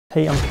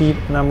Hey, I'm Pete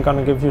and I'm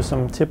gonna give you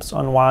some tips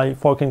on why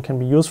 4K can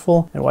be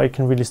useful and why it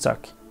can really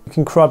suck. You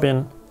can crop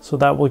in, so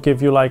that will give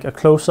you like a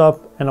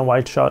close-up and a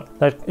wide shot.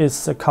 That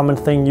is a common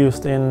thing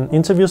used in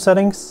interview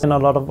settings and a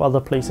lot of other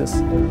places.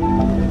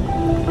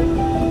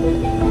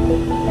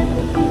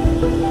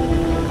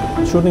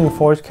 Shooting in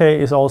 4K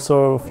is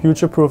also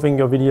future-proofing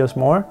your videos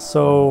more.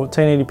 So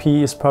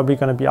 1080p is probably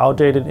going to be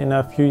outdated in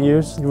a few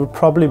years. You would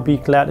probably be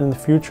glad in the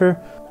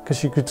future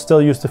because you could still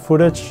use the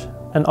footage.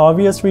 An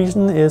obvious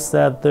reason is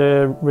that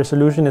the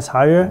resolution is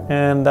higher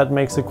and that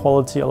makes the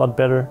quality a lot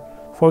better.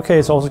 4K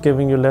is also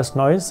giving you less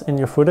noise in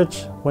your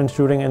footage when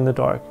shooting in the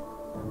dark.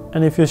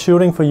 And if you're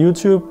shooting for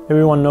YouTube,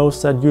 everyone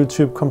knows that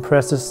YouTube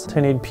compresses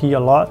 1080p a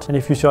lot. And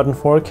if you shot in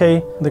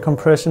 4K, the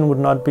compression would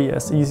not be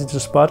as easy to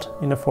spot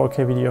in a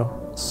 4K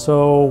video.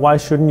 So why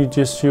shouldn't you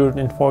just shoot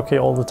in 4K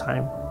all the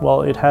time?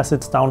 Well, it has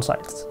its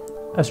downsides.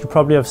 As you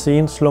probably have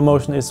seen, slow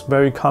motion is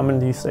very common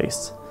these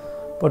days.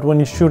 But when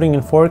you're shooting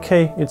in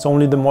 4K, it's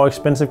only the more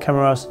expensive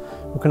cameras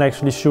who can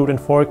actually shoot in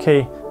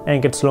 4K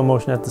and get slow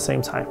motion at the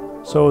same time.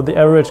 So the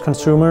average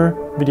consumer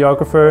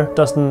videographer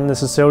doesn't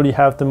necessarily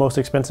have the most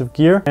expensive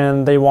gear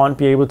and they won't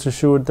be able to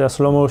shoot their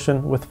slow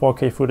motion with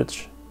 4K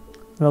footage.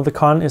 Another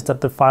con is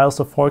that the files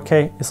of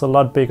 4K is a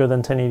lot bigger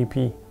than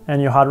 1080p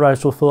and your hard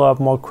drives will fill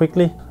up more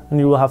quickly and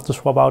you will have to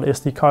swap out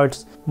SD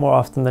cards more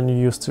often than you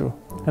used to.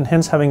 And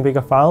hence, having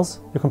bigger files,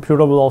 your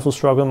computer will also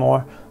struggle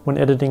more when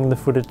editing the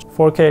footage.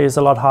 4K is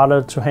a lot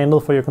harder to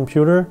handle for your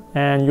computer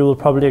and you will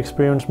probably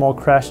experience more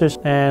crashes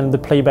and the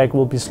playback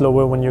will be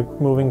slower when you're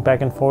moving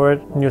back and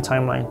forward in your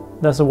timeline.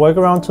 There's a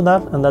workaround to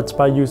that, and that's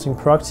by using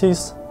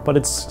proxies, but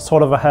it's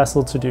sort of a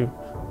hassle to do.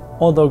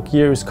 Although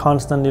gear is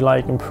constantly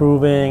like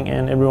improving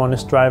and everyone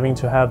is striving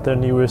to have their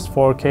newest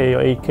 4K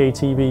or 8K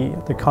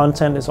TV, the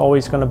content is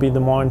always going to be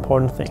the more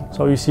important thing.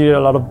 So you see a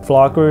lot of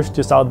vloggers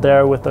just out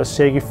there with the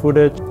shaky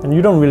footage and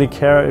you don't really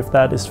care if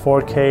that is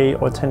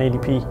 4K or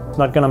 1080p. It's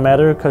not going to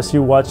matter because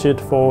you watch it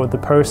for the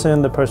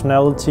person, the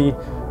personality,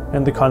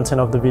 and the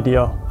content of the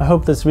video. I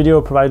hope this video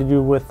provided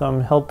you with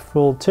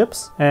helpful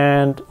tips,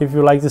 and if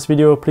you like this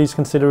video, please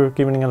consider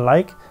giving it a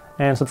like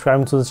and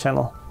subscribing to the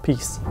channel.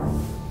 Peace.